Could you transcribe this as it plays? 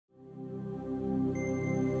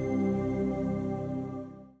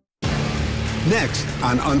Next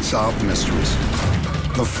on Unsolved Mysteries,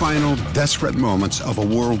 the final desperate moments of a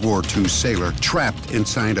World War II sailor trapped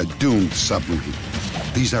inside a doomed submarine.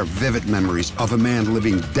 These are vivid memories of a man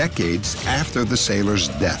living decades after the sailor's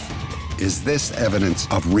death. Is this evidence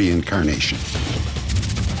of reincarnation?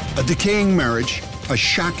 A decaying marriage, a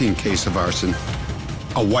shocking case of arson.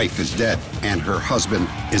 A wife is dead and her husband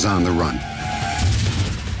is on the run.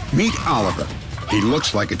 Meet Oliver. He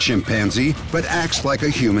looks like a chimpanzee, but acts like a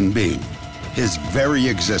human being. His very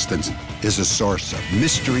existence is a source of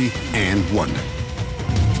mystery and wonder.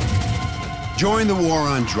 Join the war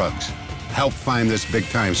on drugs. Help find this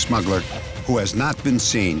big-time smuggler who has not been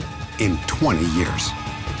seen in 20 years.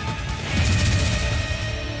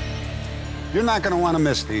 You're not going to want to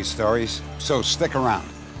miss these stories, so stick around.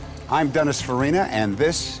 I'm Dennis Farina, and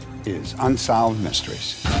this is Unsolved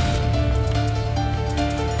Mysteries.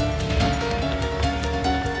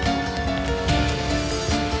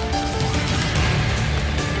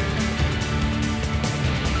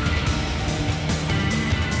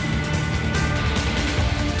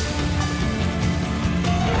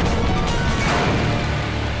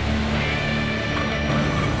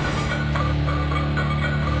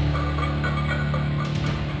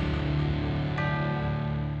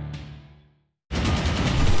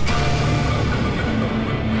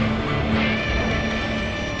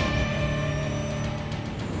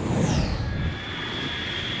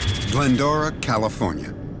 Glendora,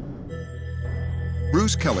 California.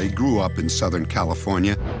 Bruce Kelly grew up in Southern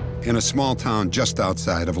California in a small town just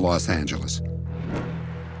outside of Los Angeles.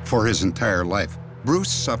 For his entire life, Bruce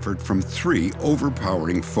suffered from 3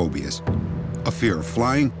 overpowering phobias: a fear of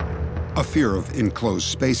flying, a fear of enclosed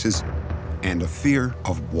spaces, and a fear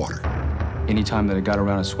of water. Anytime that I got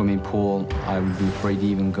around a swimming pool, I would be afraid to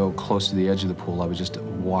even go close to the edge of the pool. I would just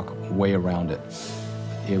walk way around it.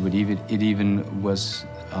 It even was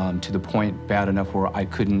to the point bad enough where I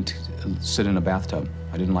couldn't sit in a bathtub.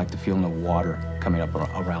 I didn't like the feeling of water coming up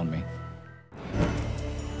around me.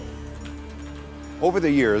 Over the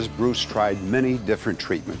years, Bruce tried many different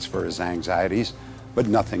treatments for his anxieties, but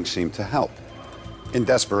nothing seemed to help. In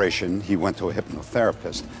desperation, he went to a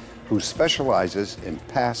hypnotherapist who specializes in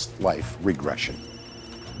past life regression.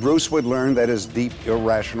 Bruce would learn that his deep,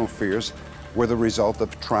 irrational fears were the result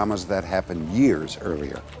of traumas that happened years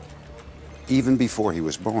earlier, even before he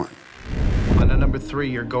was born. On the number 3,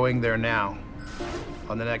 you're going there now.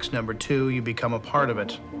 On the next number 2, you become a part of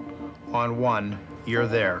it. On 1, you're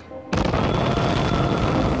there.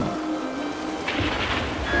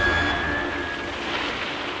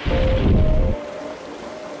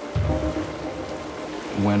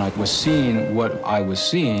 When I was seeing what I was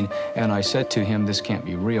seeing, and I said to him, "This can't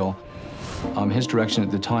be real," his direction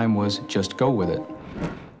at the time was just go with it.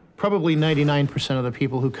 Probably 99% of the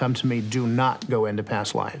people who come to me do not go into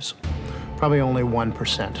past lives. Probably only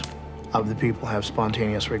 1% of the people have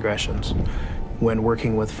spontaneous regressions when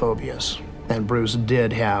working with phobias. And Bruce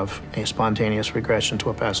did have a spontaneous regression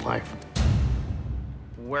to a past life.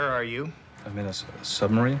 Where are you? I'm in a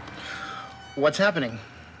submarine. What's happening?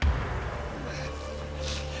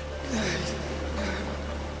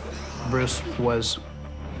 Bruce was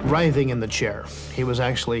writhing in the chair. He was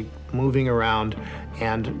actually moving around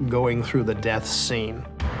and going through the death scene.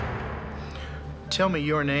 Tell me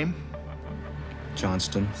your name.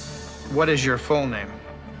 Johnston. What is your full name?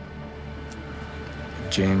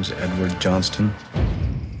 James Edward Johnston.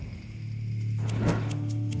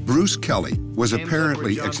 Bruce Kelly was James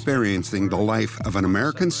apparently Edward Johnston. experiencing the life of an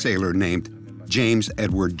American sailor named James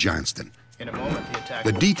Edward Johnston. In a moment, the attack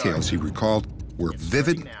The will details he start. recalled were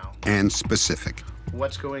vivid and specific.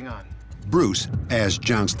 What's going on? Bruce, as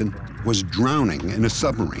Johnston, was drowning in a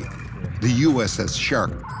submarine, the USS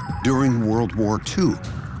Shark, during World War II.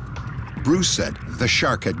 Bruce said the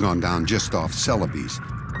Shark had gone down just off Celebes,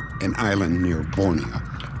 an island near Borneo.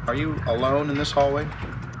 Are you alone in this hallway?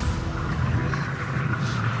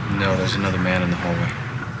 No, there's another man in the hallway.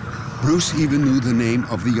 Bruce even knew the name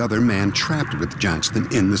of the other man trapped with Johnston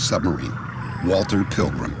in the submarine, Walter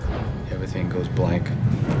Pilgrim. Everything goes blank,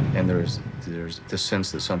 and there's the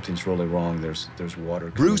sense that something's really wrong. There's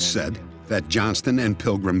water coming Bruce in. said that Johnston and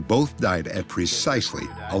Pilgrim both died at precisely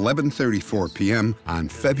 11:34 p.m. on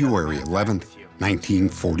February 11th,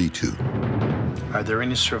 1942. Are there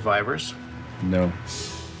any survivors? No.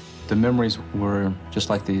 The memories were just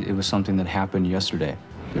like it was something that happened yesterday.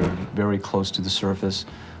 They were very close to the surface.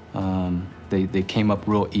 They came up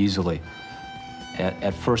real easily.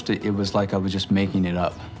 At first, it was like I was just making it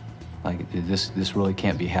up. Like, this really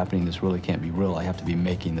can't be happening. This really can't be real. I have to be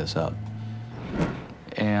making this up.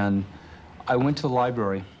 And I went to the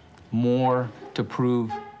library more to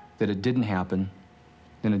prove that it didn't happen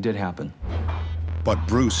than it did happen. But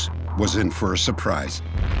Bruce was in for a surprise.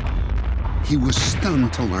 He was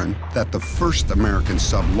stunned to learn that the first American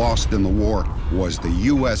sub lost in the war was the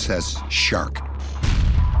USS Shark,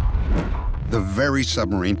 the very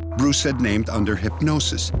submarine Bruce had named under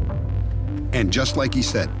hypnosis. And just like he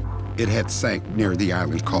said, it had sank near the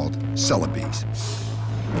island called Celebes.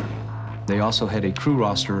 They also had a crew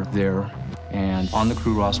roster there, and on the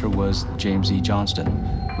crew roster was James E. Johnston,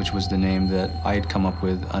 which was the name that I had come up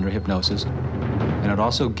with under hypnosis. And it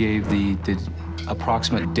also gave the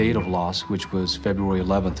approximate date of loss, which was February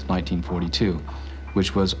 11th, 1942,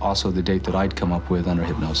 which was also the date that I'd come up with under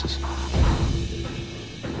hypnosis.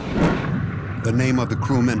 The name of the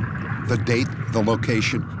crewman, the date, the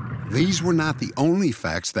location, these were not the only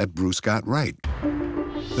facts that Bruce got right.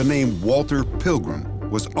 The name Walter Pilgrim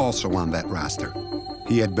was also on that roster.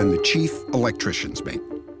 He had been the chief electrician's mate.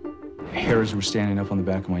 Hairs were standing up on the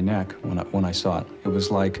back of my neck when I saw it. It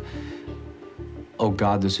was like, oh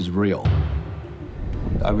God, this is real.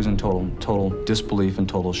 I was in total disbelief and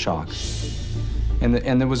total shock. And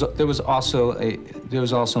there was also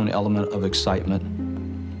an element of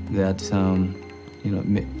excitement that you know,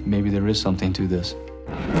 maybe there is something to this.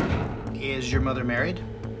 Is your mother married?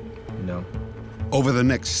 No. Over the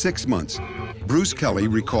next 6 months, Bruce Kelly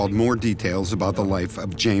recalled more details about the life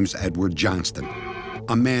of James Edward Johnston,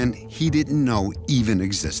 a man he didn't know even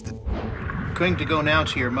existed. Going to go now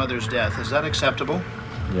to your mother's death. Is that acceptable?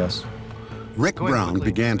 Yes. Rick Brown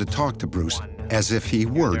began to talk to Bruce as if he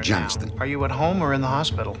were Johnston. Are you at home or in the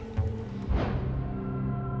hospital?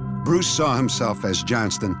 Bruce saw himself as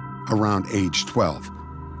Johnston around age 12.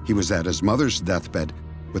 He was at his mother's deathbed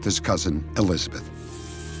with his cousin Elizabeth.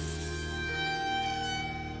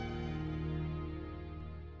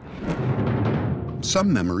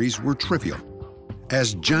 Some memories were trivial.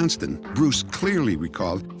 As Johnston, Bruce clearly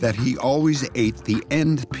recalled that he always ate the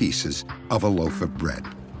end pieces of a loaf of bread.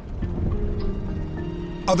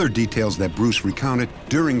 Other details that Bruce recounted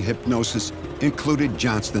during hypnosis included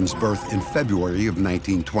Johnston's birth in February of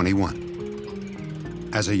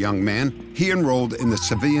 1921. As a young man, he enrolled in the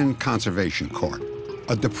Civilian Conservation Corps,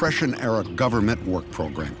 a Depression-era government work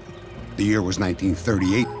program. The year was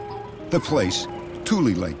 1938. The place,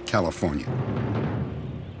 Tule Lake, California.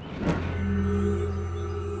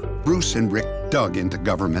 Bruce and Rick dug into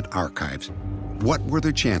government archives. What were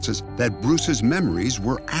the chances that Bruce's memories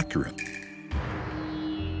were accurate?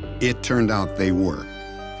 It turned out they were.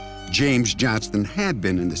 James Johnston had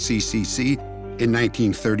been in the CCC in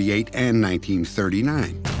 1938 and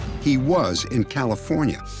 1939. He was in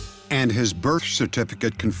California, and his birth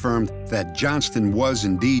certificate confirmed that Johnston was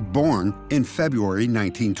indeed born in February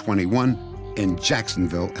 1921 in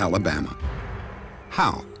Jacksonville, Alabama.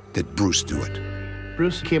 How did Bruce do it?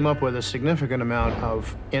 Bruce came up with a significant amount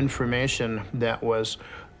of information that was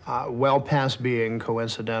well past being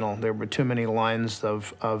coincidental. There were too many lines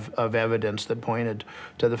of evidence that pointed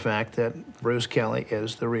to the fact that Bruce Kelly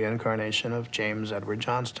is the reincarnation of James Edward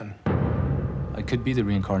Johnston. It could be the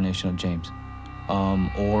reincarnation of James.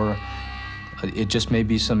 Or it just may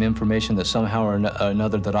be some information that somehow or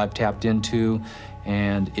another that I've tapped into,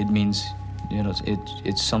 and it means, you know,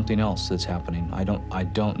 it's something else that's happening. I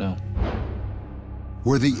don't know.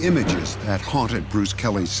 Were the images that haunted Bruce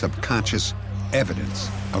Kelly's subconscious evidence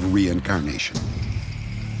of reincarnation?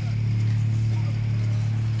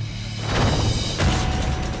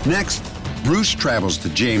 Next, Bruce travels to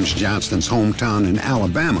James Johnston's hometown in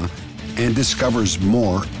Alabama and discovers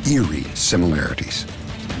more eerie similarities.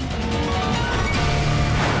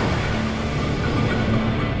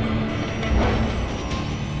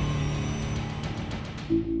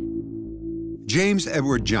 James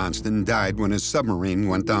Edward Johnston died when his submarine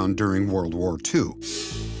went down during World War II.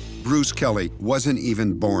 Bruce Kelly wasn't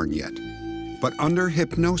even born yet. But under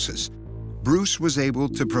hypnosis, Bruce was able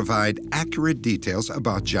to provide accurate details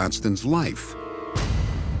about Johnston's life.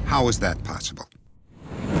 How is that possible?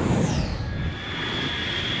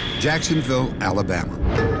 Jacksonville, Alabama.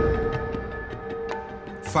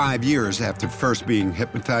 5 years after first being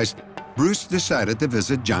hypnotized, Bruce decided to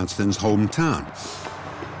visit Johnston's hometown.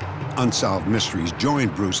 Unsolved Mysteries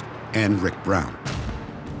joined Bruce and Rick Brown.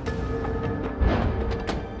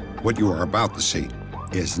 What you are about to see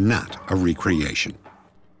is not a recreation.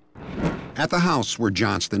 At the house where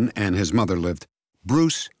Johnston and his mother lived,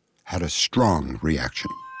 Bruce had a strong reaction.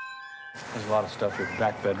 There's a lot of stuff here. The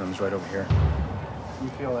back bedroom's right over here. You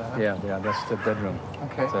feel that, huh? Yeah, that's the bedroom.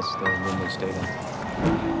 Okay. That's the room they stayed in.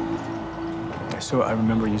 So I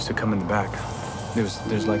remember he used to come in the back. There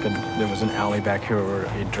was an alley back here or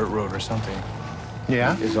a dirt road or something.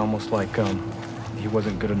 Yeah? It's almost like he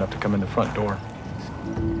wasn't good enough to come in the front door.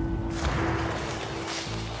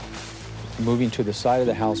 moving to the side of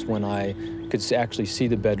the house when I could actually see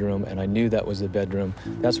the bedroom and I knew that was the bedroom,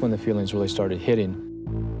 that's when the feelings really started hitting.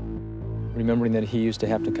 Remembering that he used to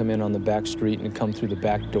have to come in on the back street and come through the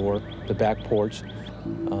back door, the back porch,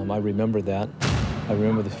 I remember that. I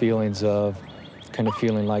remember the feelings of kind of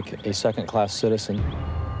feeling like a second-class citizen.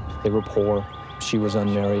 They were poor, she was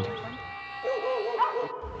unmarried.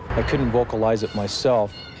 I couldn't vocalize it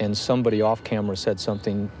myself, and somebody off camera said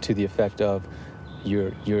something to the effect of,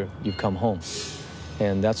 you've come home.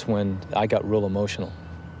 And that's when I got real emotional,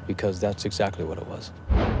 because that's exactly what it was.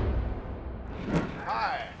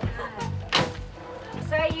 Hi.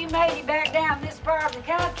 Say you made it back down this part of the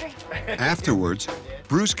country. Afterwards,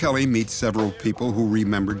 Bruce Kelly meets several people who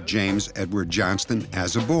remembered James Edward Johnston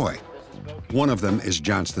as a boy. One of them is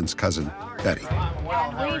Johnston's cousin, Betty.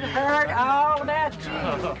 And we've heard all about you.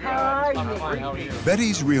 How are you?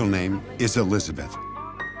 Betty's real name is Elizabeth.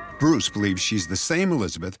 Bruce believes she's the same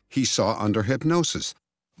Elizabeth he saw under hypnosis,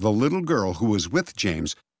 the little girl who was with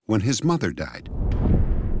James when his mother died.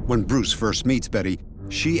 When Bruce first meets Betty,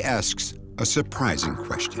 she asks a surprising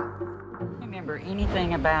question. Remember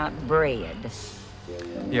anything about bread?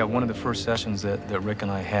 Yeah, one of the first sessions that Rick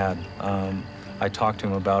and I had, I talked to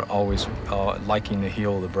him about always liking the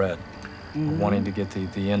heel of the bread, wanting to get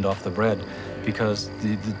the end off the bread, because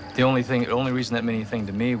the only reason that meant anything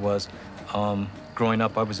to me was growing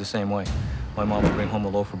up, I was the same way. My mom would bring home a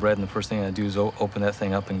loaf of bread, and the first thing I'd do is open that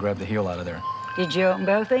thing up and grab the heel out of there. Did you open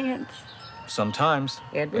both ends? Sometimes.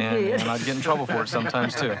 Edward did. And I'd get in trouble for it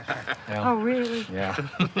sometimes, too. Yeah. Oh, really? Yeah.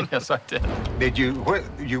 Yes, I did. Did you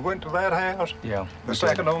went to that house? Yeah. The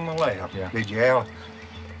second on the left? Yeah. Did you have,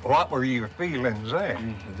 what were your feelings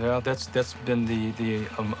then? Yeah, that's been the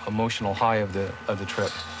emotional high of the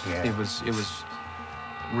trip. Yeah. It was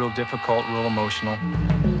real difficult, real emotional.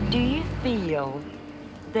 Do you feel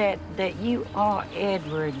that you are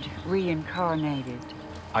Edward reincarnated?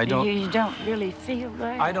 I don't. You don't really feel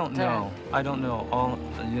that? I don't know. I don't know.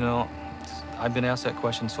 You know, I've been asked that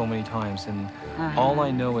question so many times, and all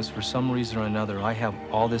I know is for some reason or another, I have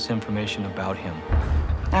all this information about him.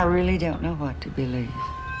 I really don't know what to believe.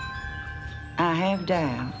 I have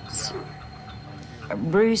doubts.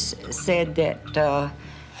 Bruce said that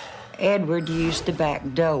Edward used the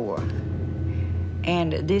back door,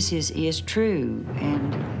 and this is true,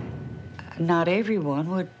 and not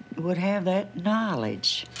everyone would have that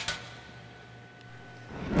knowledge.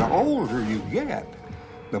 The older you get,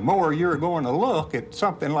 the more you're going to look at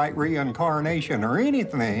something like reincarnation or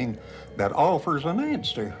anything that offers an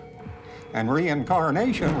answer. And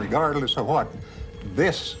reincarnation, regardless of what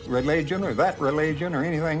this religion or that religion or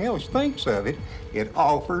anything else thinks of it, it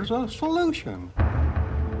offers a solution.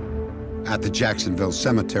 At the Jacksonville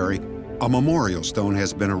Cemetery, a memorial stone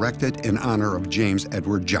has been erected in honor of James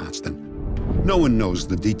Edward Johnston. No one knows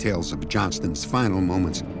the details of Johnston's final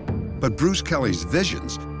moments, but Bruce Kelly's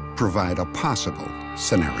visions provide a possible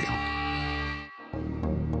scenario.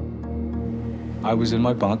 I was in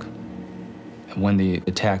my bunk when the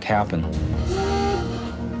attack happened.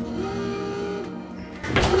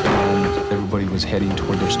 And everybody was heading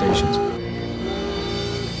toward their stations.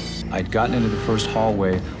 I'd gotten into the first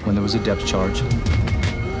hallway when there was a depth charge.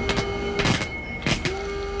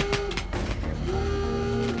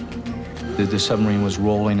 The submarine was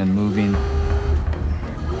rolling and moving.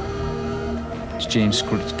 James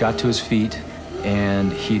got to his feet,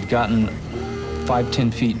 and he'd gotten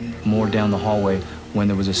 5-10 feet more down the hallway when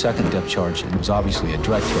there was a second depth charge, and it was obviously a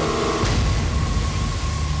direct hit.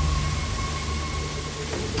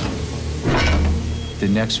 The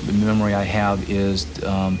next memory I have is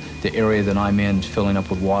the area that I'm in filling up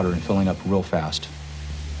with water and filling up real fast.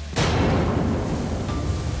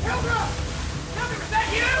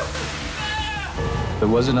 There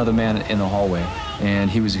was another man in the hallway, and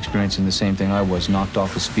he was experiencing the same thing I was, knocked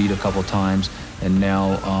off his feet a couple times, and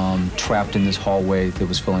now trapped in this hallway that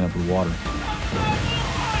was filling up with water.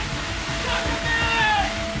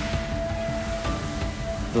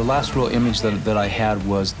 The last real image that I had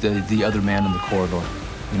was the other man in the corridor.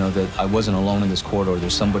 You know, that I wasn't alone in this corridor.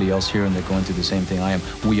 There's somebody else here, and they're going through the same thing I am.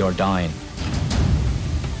 We are dying.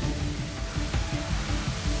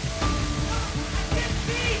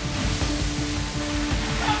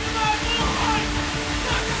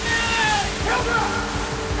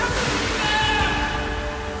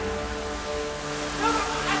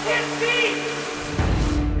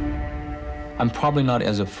 I'm probably not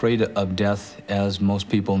as afraid of death as most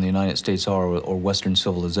people in the United States are, or Western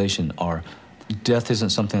civilization are. Death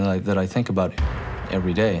isn't something that I think about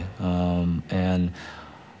every day, and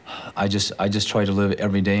I just try to live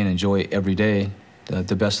every day and enjoy every day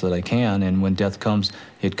the best that I can. And when death comes,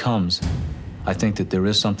 it comes. I think that there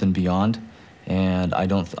is something beyond, and I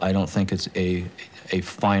don't think it's a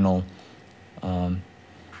final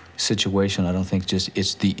situation. I don't think just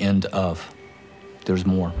it's the end of. There's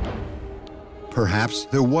more. Perhaps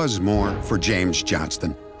there was more for James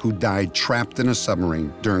Johnston, who died trapped in a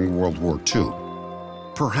submarine during World War II.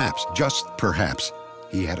 Perhaps, just perhaps,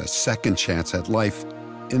 he had a second chance at life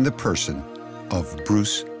in the person of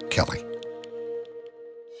Bruce Kelly.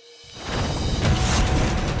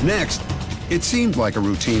 Next, it seemed like a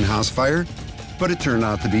routine house fire, but it turned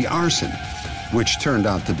out to be arson, which turned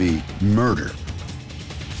out to be murder.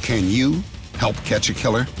 Can you help catch a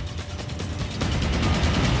killer?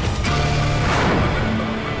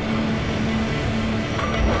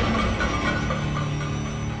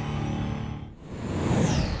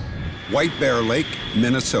 White Bear Lake,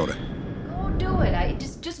 Minnesota. Go do it.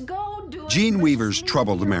 Just go do it. Jean Weaver's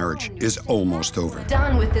troubled marriage is almost over.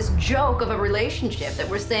 Done with this joke of a relationship that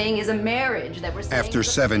we're saying is a marriage, that we're saying After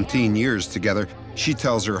 17 years together, she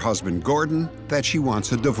tells her husband Gordon that she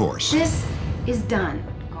wants a divorce. This is done,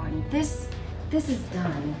 Gordon. This is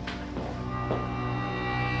done.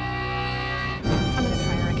 I'm gonna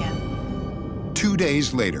try her again. 2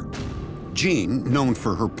 days later, Jean, known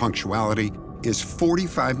for her punctuality, is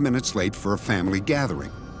 45 minutes late for a family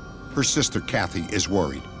gathering. Her sister Kathy is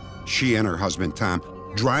worried. She and her husband Tom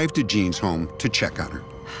drive to Jean's home to check on her.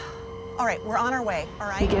 All right, we're on our way, all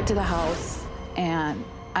right? We get to the house, and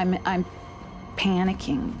I'm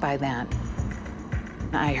panicking by then.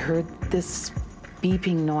 I heard this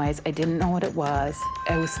beeping noise. I didn't know what it was.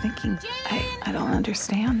 I was thinking, I don't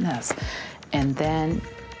understand this. And then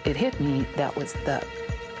it hit me, that was the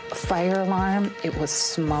fire alarm. It was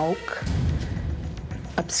smoke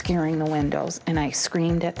obscuring the windows, and I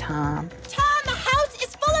screamed at Tom. Tom, the house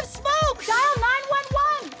is full of smoke! Dial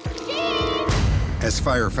 911! Jean! As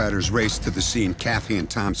firefighters race to the scene, Kathy and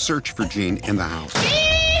Tom search for Jean in the house.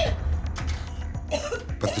 Jean!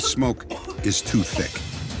 But the smoke is too thick.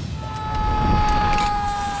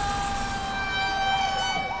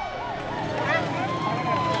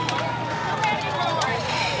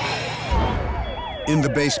 In the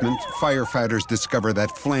basement, firefighters discover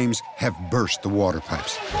that flames have burst the water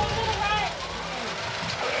pipes.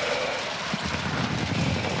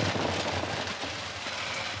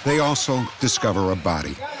 They also discover a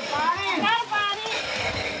body.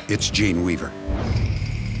 It's Jean Weaver.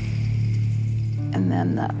 And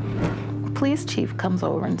then the police chief comes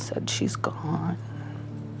over and said she's gone.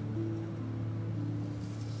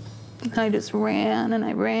 And I just ran and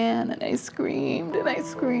I ran and I screamed and I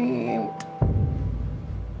screamed.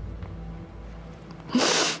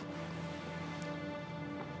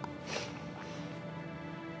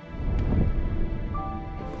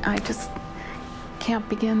 I just can't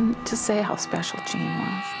begin to say how special Jean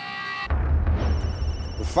was.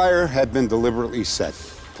 The fire had been deliberately set.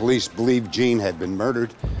 Police believed Jean had been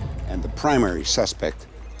murdered, and the primary suspect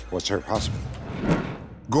was her husband.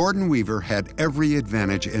 Gordon Weaver had every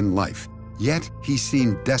advantage in life, yet he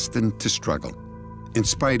seemed destined to struggle. In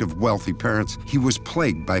spite of wealthy parents, he was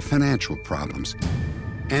plagued by financial problems.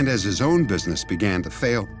 And as his own business began to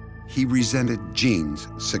fail, he resented Jean's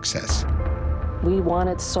success. We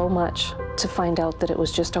wanted so much to find out that it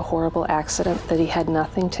was just a horrible accident, that he had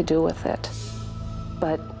nothing to do with it.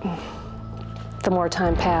 But the more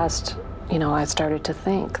time passed, you know, I started to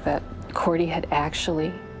think that Cordy had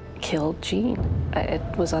actually killed Jean. It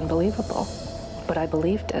was unbelievable, but I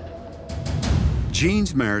believed it.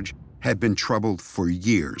 Jean's marriage had been troubled for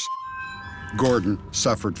years. Gordon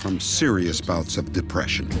suffered from serious bouts of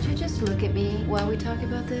depression. Could you just look at me while we talk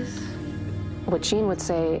about this? What Jean would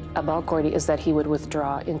say about Gordy is that he would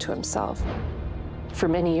withdraw into himself. For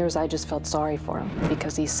many years, I just felt sorry for him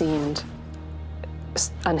because he seemed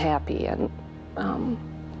unhappy and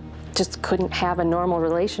just couldn't have a normal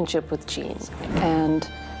relationship with Jean. And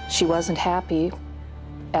she wasn't happy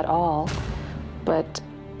at all, but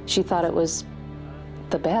she thought it was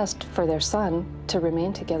the best for their son to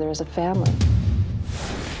remain together as a family.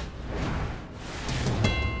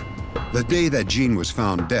 The day that Jean was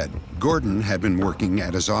found dead, Gordon had been working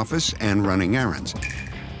at his office and running errands.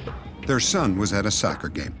 Their son was at a soccer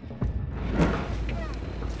game.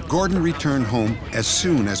 Gordon returned home as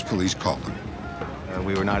soon as police called him.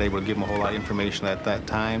 We were not able to give him a whole lot of information at that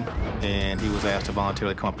time, and he was asked to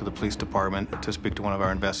voluntarily come up to the police department to speak to one of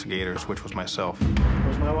our investigators, which was myself.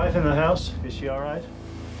 Was my wife in the house? Is she all right?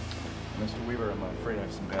 Mr. Weaver, I'm afraid I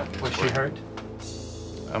have some bad news. Was she hurt?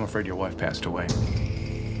 I'm afraid your wife passed away.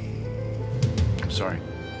 I'm sorry.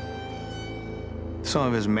 Some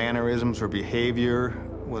of his mannerisms or behavior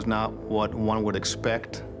was not what one would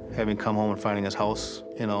expect, having come home and finding his house,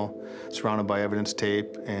 you know, surrounded by evidence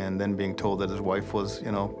tape, and then being told that his wife was,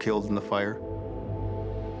 you know, killed in the fire.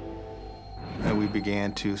 and we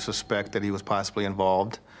began to suspect that he was possibly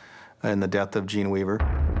involved in the death of Gene Weaver.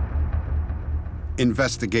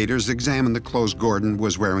 Investigators examined the clothes Gordon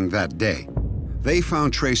was wearing that day. They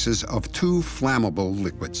found traces of 2 flammable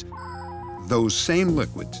liquids. Those same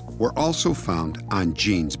liquids were also found on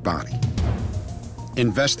Gene's body.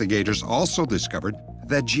 Investigators also discovered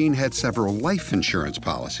that Gene had several life insurance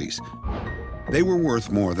policies. They were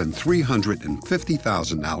worth more than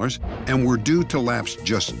 $350,000 and were due to lapse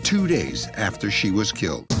just 2 days after she was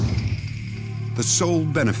killed. The sole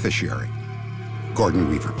beneficiary, Gordon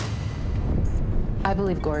Weaver. I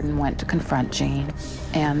believe Gordon went to confront Gene,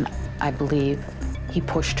 and I believe he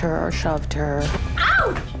pushed her or shoved her.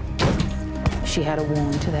 Ouch! She had a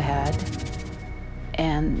wound to the head,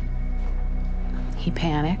 and he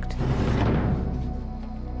panicked.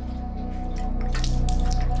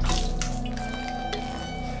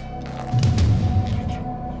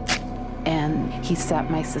 And he set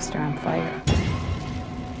my sister on fire.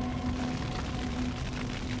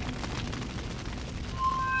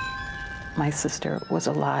 My sister was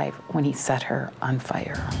alive when he set her on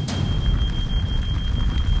fire.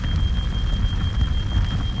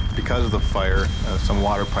 Because of the fire, some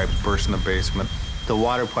water pipes burst in the basement. The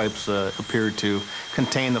water pipes appeared to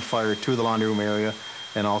contain the fire to the laundry room area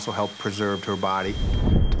and also help preserve her body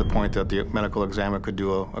to the point that the medical examiner could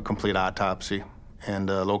do a complete autopsy and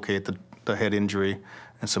locate the head injury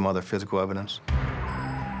and some other physical evidence.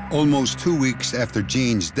 Almost 2 weeks after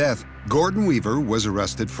Gene's death, Gordon Weaver was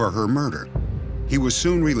arrested for her murder. He was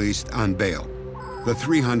soon released on bail. The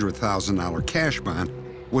 $300,000 cash bond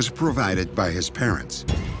was provided by his parents.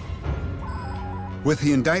 With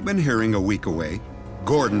the indictment hearing a week away,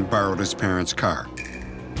 Gordon borrowed his parents' car.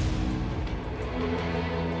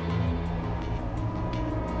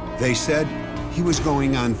 They said he was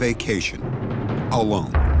going on vacation,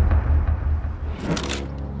 alone.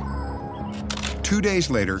 2 days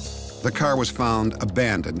later, the car was found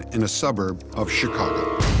abandoned in a suburb of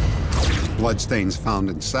Chicago. Bloodstains found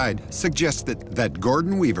inside suggested that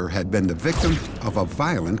Gordon Weaver had been the victim of a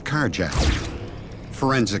violent carjacking.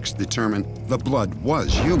 Forensics determined the blood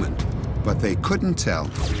was human, but they couldn't tell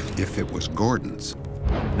if it was Gordon's.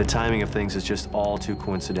 The timing of things is just all too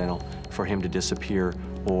coincidental for him to disappear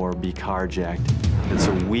or be carjacked. It's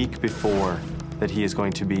a week before that he is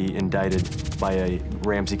going to be indicted by a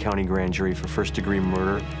Ramsey County grand jury for first-degree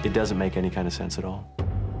murder. It doesn't make any kind of sense at all.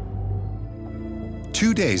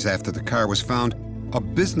 2 days after the car was found, a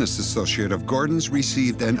business associate of Gordon's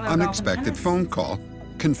received an unexpected phone call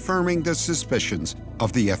confirming the suspicions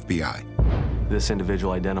of the FBI. This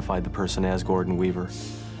individual identified the person as Gordon Weaver.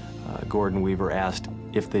 Gordon Weaver asked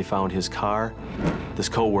if they found his car. This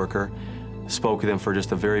co-worker spoke with him for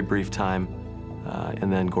just a very brief time,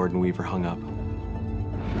 and then Gordon Weaver hung up.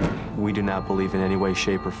 We do not believe in any way,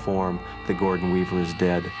 shape, or form that Gordon Weaver is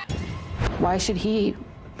dead. Why should he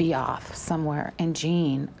be off somewhere and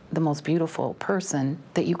Gene, the most beautiful person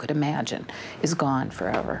that you could imagine, is gone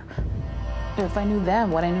forever? If I knew then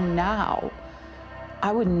what I knew now,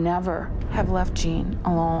 I would never have left Gene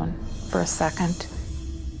alone for a second.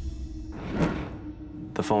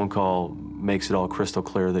 The phone call makes it all crystal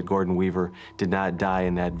clear that Gordon Weaver did not die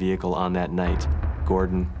in that vehicle on that night.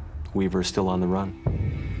 Gordon Weaver is still on the run.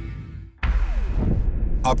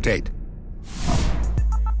 Update.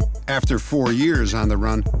 After 4 years on the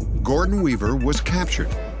run, Gordon Weaver was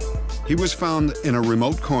captured. He was found in a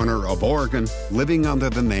remote corner of Oregon, living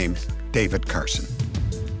under the name David Carson.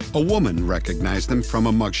 A woman recognized him from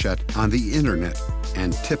a mugshot on the internet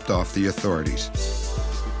and tipped off the authorities.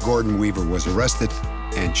 Gordon Weaver was arrested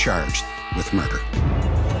and charged with murder.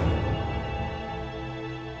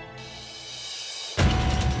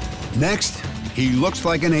 Next, he looks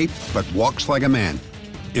like an ape but walks like a man.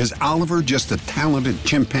 Is Oliver just a talented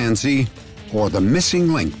chimpanzee or the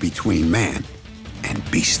missing link between man and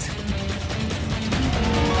beast?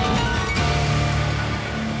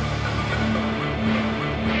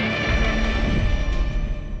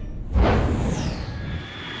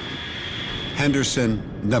 Henderson,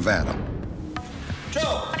 Nevada.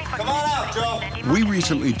 Joe, come on out, Joe. We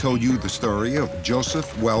recently told you the story of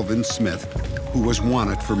Joseph Weldon Smith, who was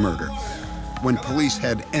wanted for murder. When police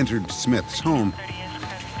had entered Smith's home,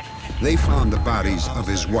 they found the bodies of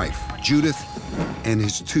his wife, Judith, and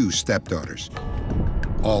his 2 stepdaughters.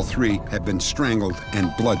 All 3 had been strangled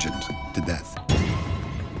and bludgeoned to death.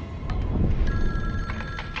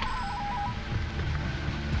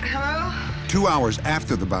 Hello? 2 hours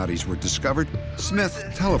after the bodies were discovered, Smith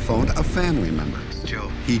telephoned a family member. Joe.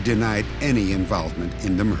 He denied any involvement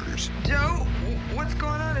in the murders. Joe, what's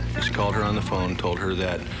going on? He called her on the phone, told her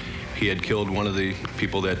that he had killed one of the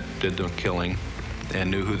people that did the killing, and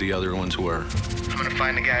knew who the other ones were. I'm gonna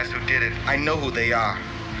find the guys who did it. I know who they are,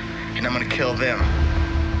 and I'm gonna kill them.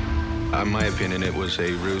 In my opinion, it was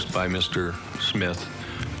a ruse by Mr. Smith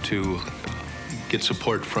to get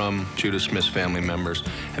support from Judah Smith's family members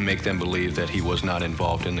and make them believe that he was not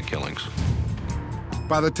involved in the killings.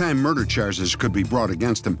 By the time murder charges could be brought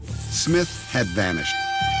against him, Smith had vanished,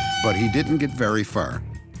 but he didn't get very far.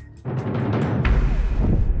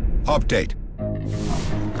 Update.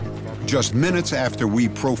 Just minutes after we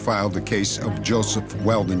profiled the case of Joseph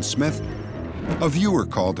Weldon Smith, a viewer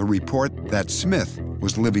called to report that Smith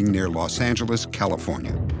was living near Los Angeles,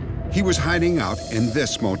 California. He was hiding out in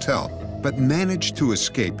this motel, but managed to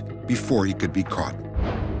escape before he could be caught.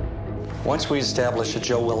 Once we established that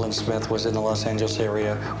Joe Weldon Smith was in the Los Angeles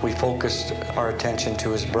area, we focused our attention to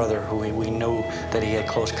his brother, who we knew that he had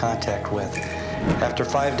close contact with. After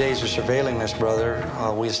 5 days of surveilling this brother,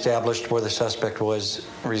 we established where the suspect was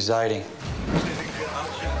residing.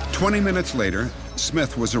 20 minutes later,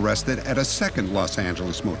 Smith was arrested at a second Los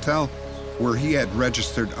Angeles motel where he had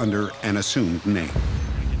registered under an assumed name.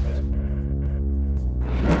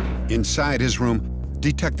 Inside his room,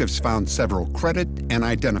 detectives found several credit and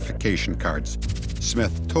identification cards.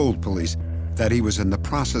 Smith told police that he was in the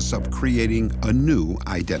process of creating a new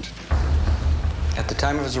identity. At the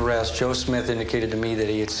time of his arrest, Joe Smith indicated to me that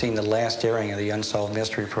he had seen the last airing of the Unsolved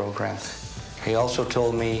Mystery program. He also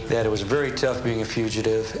told me that it was very tough being a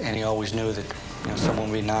fugitive, and he always knew that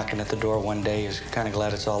someone would be knocking at the door one day. He's kind of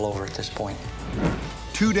glad it's all over at this point.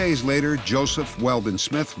 2 days later, Joseph Weldon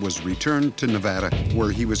Smith was returned to Nevada,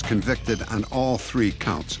 where he was convicted on all 3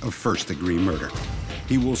 counts of first-degree murder.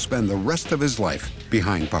 He will spend the rest of his life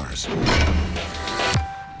behind bars.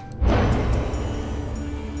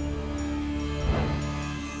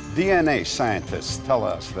 DNA scientists tell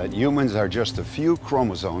us that humans are just a few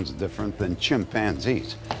chromosomes different than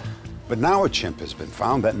chimpanzees. But now a chimp has been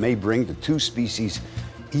found that may bring the 2 species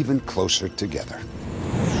even closer together.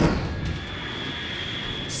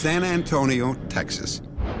 San Antonio, Texas.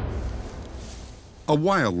 A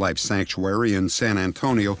wildlife sanctuary in San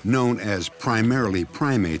Antonio, known as Primarily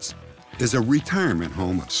Primates, is a retirement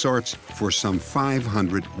home of sorts for some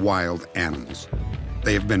 500 wild animals.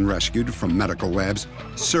 They have been rescued from medical labs,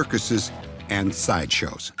 circuses, and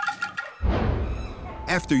sideshows.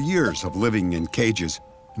 After years of living in cages,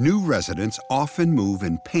 new residents often move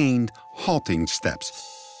in pained, halting steps.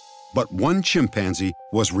 But one chimpanzee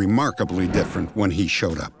was remarkably different when he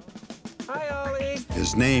showed up. Hi, Ollie.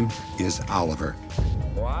 His name is Oliver.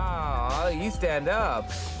 Wow, Ollie, you stand up.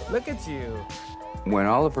 Look at you. When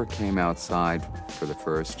Oliver came outside for the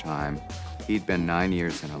first time, he'd been 9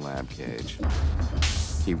 years in a lab cage.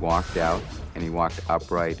 He walked out, and he walked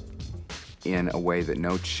upright in a way that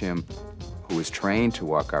no chimp who was trained to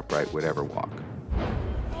walk upright would ever walk.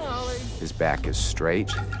 His back is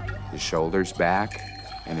straight, his shoulders back,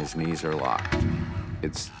 and his knees are locked.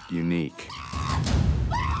 It's unique.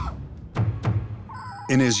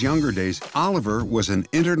 In his younger days, Oliver was an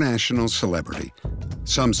international celebrity.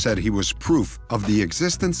 Some said he was proof of the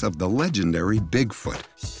existence of the legendary Bigfoot.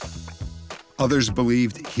 Others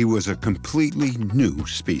believed he was a completely new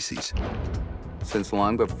species. Since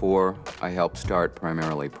long before I helped start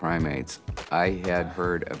Primarily Primates, I had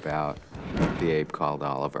heard about the ape called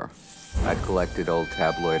Oliver. I'd collected old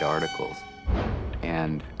tabloid articles,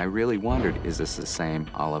 and I really wondered, is this the same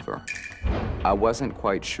Oliver? I wasn't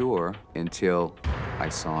quite sure until I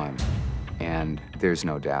saw him, and there's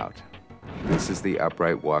no doubt. This is the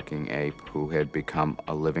upright walking ape who had become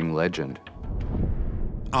a living legend.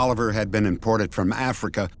 Oliver had been imported from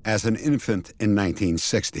Africa as an infant in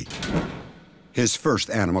 1960. His first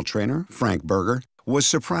animal trainer, Frank Berger, was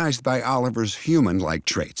surprised by Oliver's human-like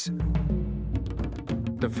traits.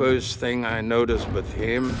 The first thing I noticed with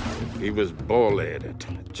him, he was bald-headed.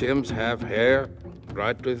 Chimps have hair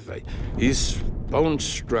right with his bone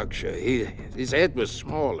structure. His head was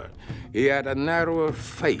smaller. He had a narrower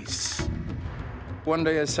face. One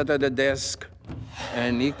day I sat at a desk,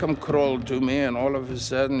 and he come crawl to me, and all of a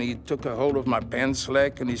sudden he took a hold of my pants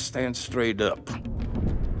leg and he stands straight up.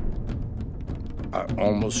 I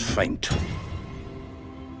almost faint.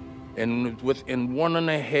 And within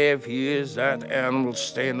 1.5 years, that animal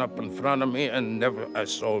staying up in front of me, and never I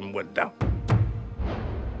saw him went down.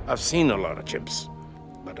 I've seen a lot of chimps,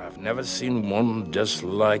 but I've never seen one just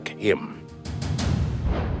like him.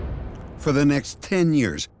 For the next 10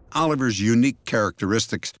 years, Oliver's unique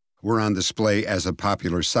characteristics were on display as a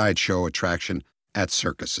popular sideshow attraction at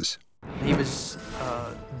circuses. He was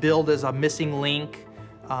billed as a missing link.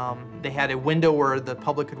 They had a window where the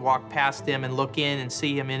public could walk past him and look in and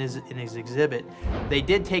see him in his exhibit. They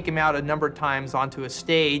did take him out a number of times onto a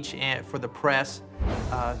stage for the press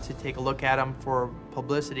to take a look at him for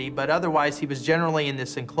publicity, but otherwise he was generally in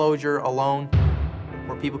this enclosure alone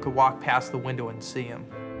where people could walk past the window and see him.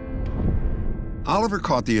 Oliver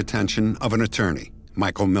caught the attention of an attorney,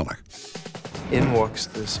 Michael Miller. In walks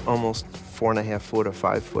this almost 4.5 foot or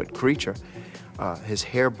 5 foot creature, his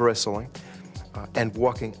hair bristling, and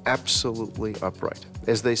walking absolutely upright.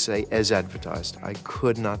 As they say, as advertised. I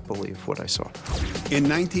could not believe what I saw. In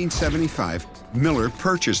 1975, Miller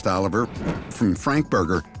purchased Oliver from Frank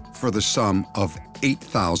Berger for the sum of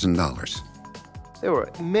 $8,000. There were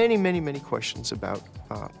many, many, many questions about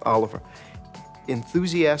Oliver.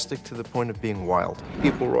 Enthusiastic to the point of being wild.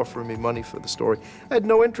 People were offering me money for the story. I had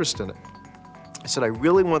no interest in it. I said, I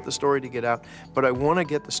really want the story to get out, but I want to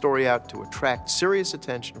get the story out to attract serious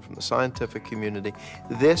attention from the scientific community.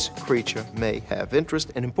 This creature may have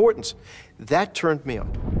interest and importance. That turned me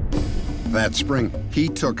on. That spring, he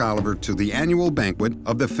took Oliver to the annual banquet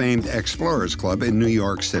of the famed Explorers Club in New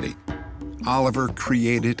York City. Oliver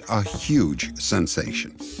created a huge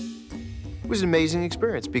sensation. It was an amazing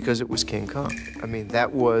experience because it was King Kong. I mean,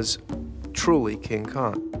 that was truly King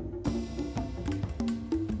Kong.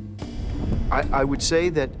 I would say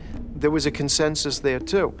that there was a consensus there,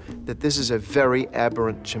 too, that this is a very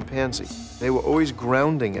aberrant chimpanzee. They were always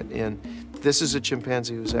grounding it in, this is a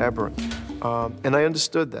chimpanzee who's aberrant. And I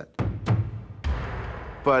understood that.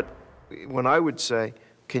 But when I would say,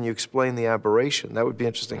 can you explain the aberration, that would be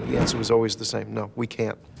interesting. The answer was always the same, no, we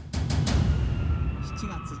can't.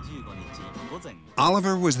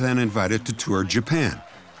 Oliver was then invited to tour Japan.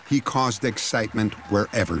 He caused excitement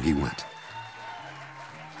wherever he went.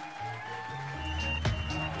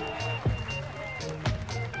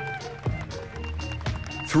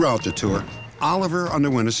 Throughout the tour, Oliver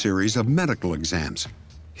underwent a series of medical exams.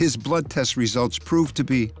 His blood test results proved to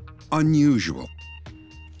be unusual.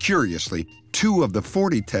 Curiously, 2 of the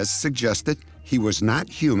 40 tests suggested he was not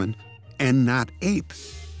human and not ape,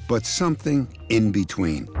 but something in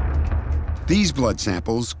between. These blood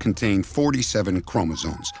samples contained 47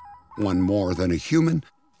 chromosomes, 1 more than a human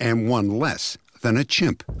and 1 less than a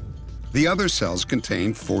chimp. The other cells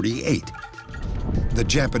contained 48. The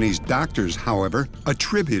Japanese doctors, however,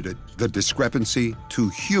 attributed the discrepancy to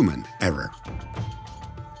human error.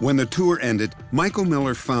 When the tour ended, Michael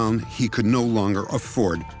Miller found he could no longer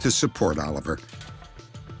afford to support Oliver.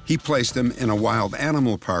 He placed him in a wild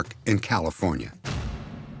animal park in California.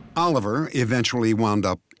 Oliver eventually wound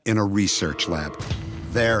up in a research lab.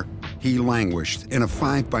 There, he languished in a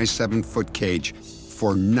 5 by 7 foot cage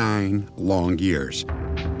for 9 long years.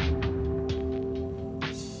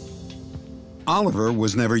 Oliver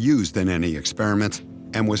was never used in any experiments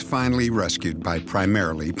and was finally rescued by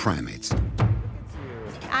primarily primates.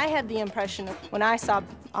 I had the impression when I saw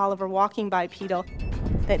Oliver walking bipedal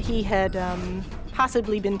that he had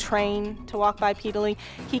possibly been trained to walk bipedally.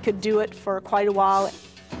 He could do it for quite a while.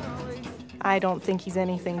 I don't think he's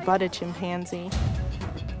anything but a chimpanzee.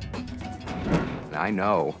 I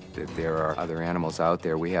know that there are other animals out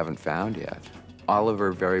there we haven't found yet.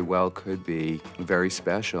 Oliver very well could be very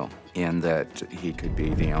special in that he could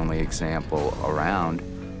be the only example around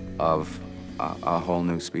of a whole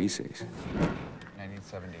new species.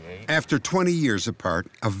 1978. After 20 years apart,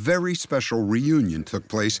 a very special reunion took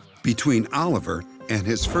place between Oliver and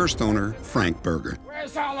his first owner, Frank Berger.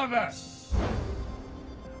 Where's Oliver?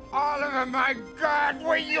 Oliver, my God,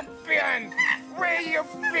 where you been? Where you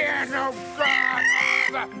been, oh God?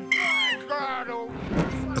 My God, oh...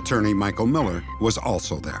 Attorney Michael Miller was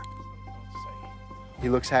also there. He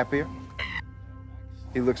looks happier.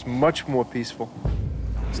 He looks much more peaceful.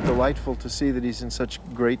 It's delightful to see that he's in such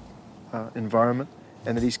great environment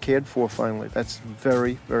and that he's cared for finally. That's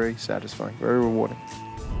very, very satisfying, very rewarding.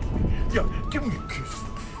 Yeah, give me a kiss.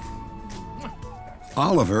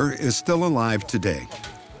 Oliver is still alive today.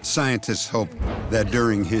 Scientists hope that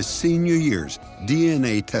during his senior years,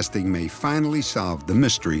 DNA testing may finally solve the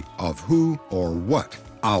mystery of who or what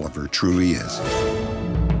Oliver truly is.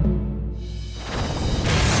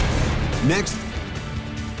 Next,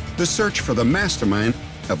 the search for the mastermind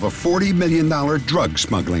of a $40 million drug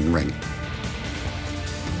smuggling ring.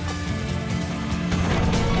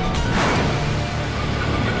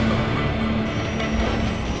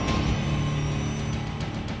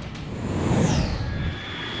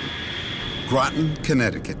 Groton,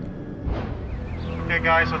 Connecticut. Okay,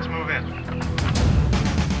 guys, let's move in.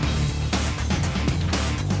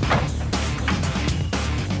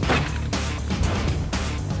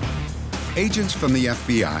 Agents from the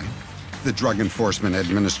FBI, the Drug Enforcement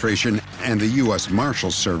Administration, and the U.S.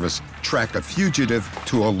 Marshals Service track a fugitive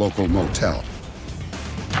to a local motel.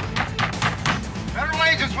 Federal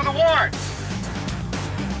agents with a warrant!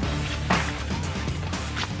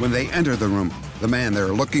 When they enter the room, the man they're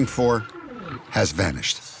looking for has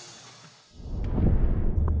vanished.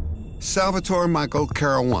 Salvatore Michael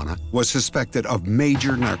Caruana was suspected of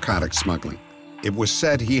major narcotic smuggling. It was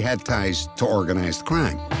said he had ties to organized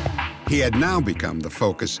crime. He had now become the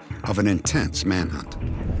focus of an intense manhunt.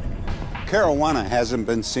 Caruana hasn't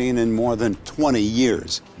been seen in more than 20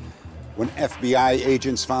 years. When FBI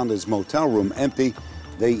agents found his motel room empty,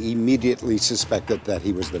 they immediately suspected that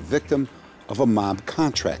he was the victim of a mob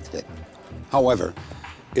contract hit. However,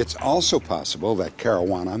 it's also possible that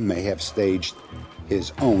Caruana may have staged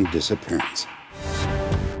his own disappearance.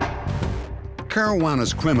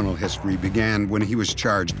 Caruana's criminal history began when he was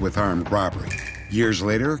charged with armed robbery. Years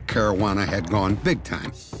later, Caruana had gone big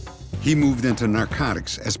time. He moved into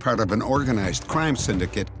narcotics as part of an organized crime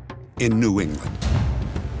syndicate in New England.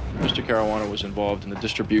 Mr. Caruana was involved in the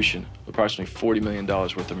distribution of approximately $40 million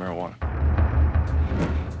worth of marijuana.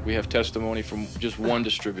 We have testimony from just one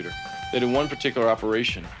distributor that in one particular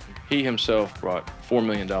operation, he himself brought $4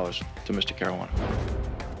 million to Mr. Caruana.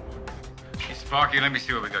 Hey, Sparky, let me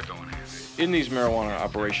see what we got going here. In these marijuana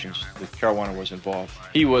operations that Caruana was involved,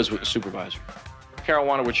 he was with the supervisor.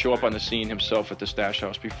 Caruana would show up on the scene himself at the stash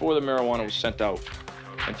house before the marijuana was sent out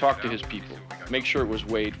and talk to his people, make sure it was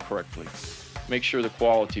weighed correctly, make sure the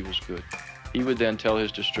quality was good. He would then tell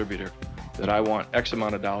his distributor that I want X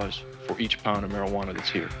amount of dollars for each pound of marijuana that's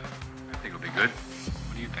here. I think it'll be good.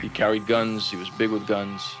 What do you think? He carried guns, he was big with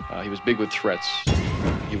guns, he was big with threats.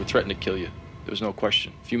 He would threaten to kill you. There was no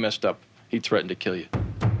question. If you messed up, he'd threaten to kill you.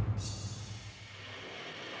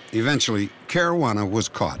 Eventually, Caruana was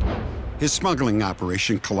caught. His smuggling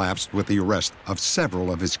operation collapsed with the arrest of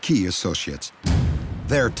several of his key associates.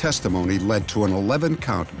 Their testimony led to an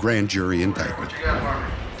 11-count grand jury indictment. What you got,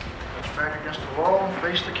 Mark? Put your back against the wall and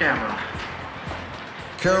face the camera.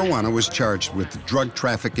 Caruana was charged with drug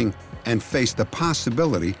trafficking and faced the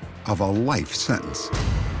possibility of a life sentence.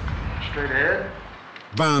 Straight ahead.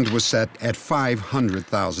 Bond was set at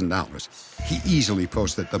 $500,000. He easily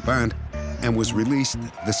posted the bond and was released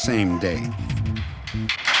the same day.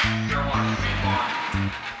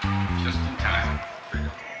 Just in time.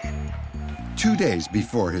 2 days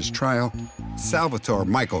before his trial, Salvatore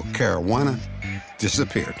Michael Caruana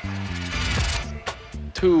disappeared.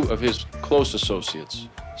 Two of his close associates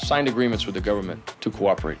signed agreements with the government to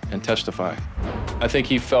cooperate and testify. I think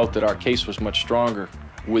he felt that our case was much stronger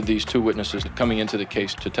with these two witnesses coming into the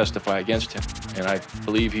case to testify against him. And I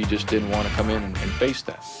believe he just didn't want to come in and face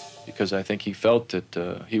that, because I think he felt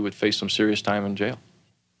that he would face some serious time in jail.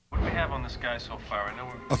 What do we have on this guy so far? I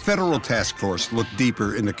know A federal task force looked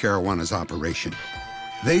deeper into Caruana's operation.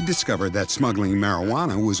 They discovered that smuggling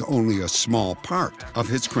marijuana was only a small part of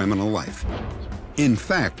his criminal life. In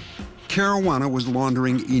fact, Caruana was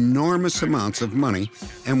laundering enormous amounts of money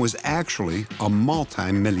and was actually a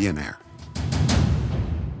multi-millionaire.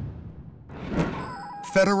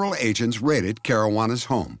 Federal agents raided Caruana's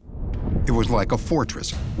home. It was like a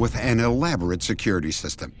fortress with an elaborate security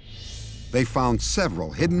system. They found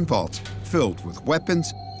several hidden vaults filled with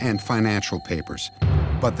weapons and financial papers,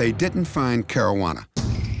 but they didn't find Caruana.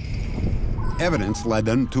 Evidence led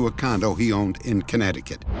them to a condo he owned in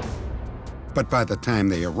Connecticut. But by the time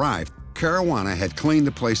they arrived, Caruana had cleaned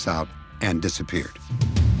the place out and disappeared.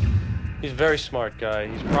 He's a very smart guy.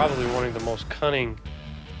 He's probably one of the most cunning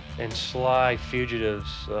and sly fugitives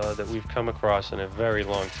that we've come across in a very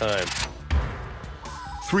long time.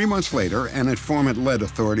 3 months later, an informant led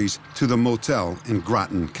authorities to the motel in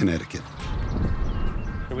Groton, Connecticut.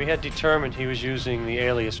 We had determined he was using the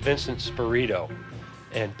alias Vincent Spirito,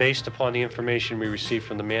 and based upon the information we received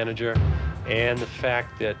from the manager and the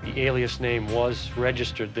fact that the alias name was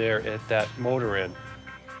registered there at that motor inn,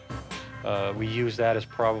 we used that as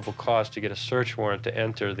probable cause to get a search warrant to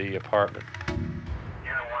enter the apartment.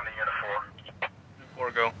 Unit 1 to Unit 4.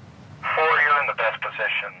 4 go. 4, you're in the best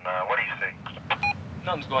position. What do you see?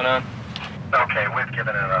 Nothing's going on. Okay, we've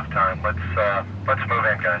given it enough time. Let's move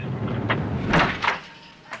in, guys.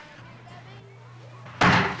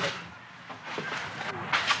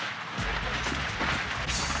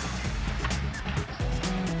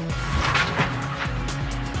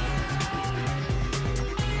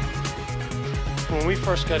 When we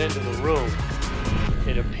first got into the room,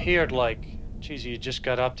 it appeared like, geez, he just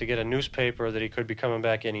got up to get a newspaper, that he could be coming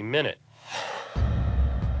back any minute.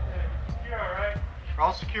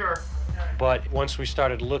 All secure. But once we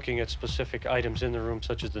started looking at specific items in the room,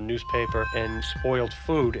 such as the newspaper and spoiled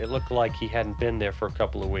food, it looked like he hadn't been there for a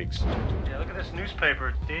couple of weeks. Yeah, look at this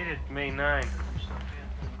newspaper, dated May 9.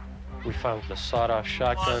 We found a sawed-off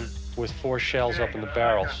shotgun with 4 shells up in the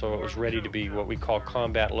barrel, so it was ready to be what we call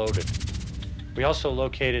combat loaded. We also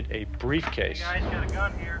located a briefcase. Hey guys, got a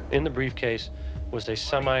gun here. In the briefcase was a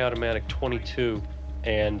semi-automatic .22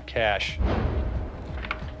 and cash.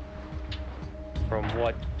 From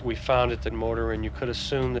what we found at the motor inn, you could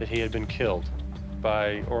assume that he had been killed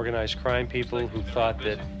by organized crime people who thought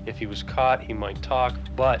that if he was caught, he might talk,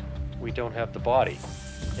 but we don't have the body.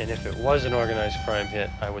 And if it was an organized crime hit,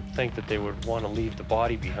 I would think that they would want to leave the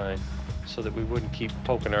body behind so that we wouldn't keep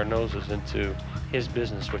poking our noses into his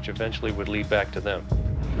business, which eventually would lead back to them.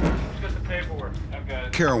 Who's got the paperwork? I've got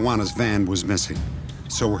it. Caruana's van was missing.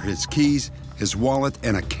 So were his keys, his wallet,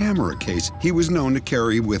 and a camera case he was known to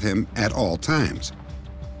carry with him at all times.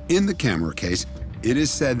 In the camera case, it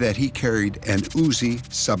is said that he carried an Uzi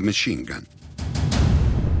submachine gun.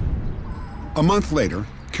 A month later,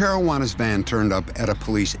 Caruana's van turned up at a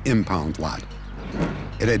police impound lot.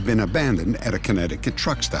 It had been abandoned at a Connecticut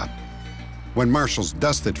truck stop. When marshals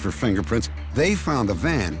dusted for fingerprints, they found the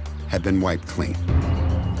van had been wiped clean.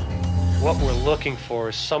 What we're looking for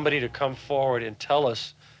is somebody to come forward and tell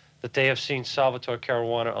us that they have seen Salvatore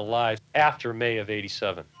Caruana alive after May of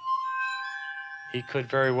 '87. He could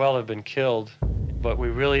very well have been killed, but we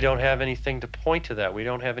really don't have anything to point to that. We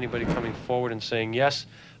don't have anybody coming forward and saying, yes,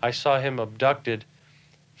 I saw him abducted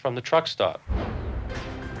from the truck stop.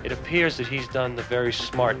 It appears that he's done the very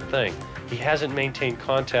smart thing. He hasn't maintained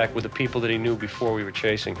contact with the people that he knew before we were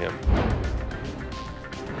chasing him.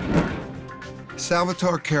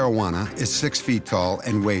 Salvatore Caruana is 6 feet tall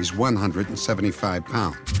and weighs 175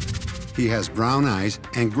 pounds. He has brown eyes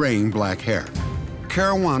and graying black hair.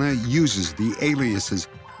 Caruana uses the aliases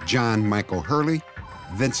John Michael Hurley,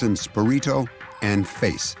 Vincent Spirito, and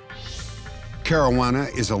Face. Caruana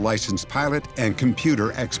is a licensed pilot and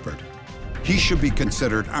computer expert. He should be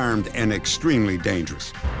considered armed and extremely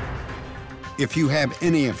dangerous. If you have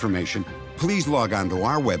any information, please log on to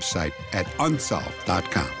our website at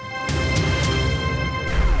unsolved.com.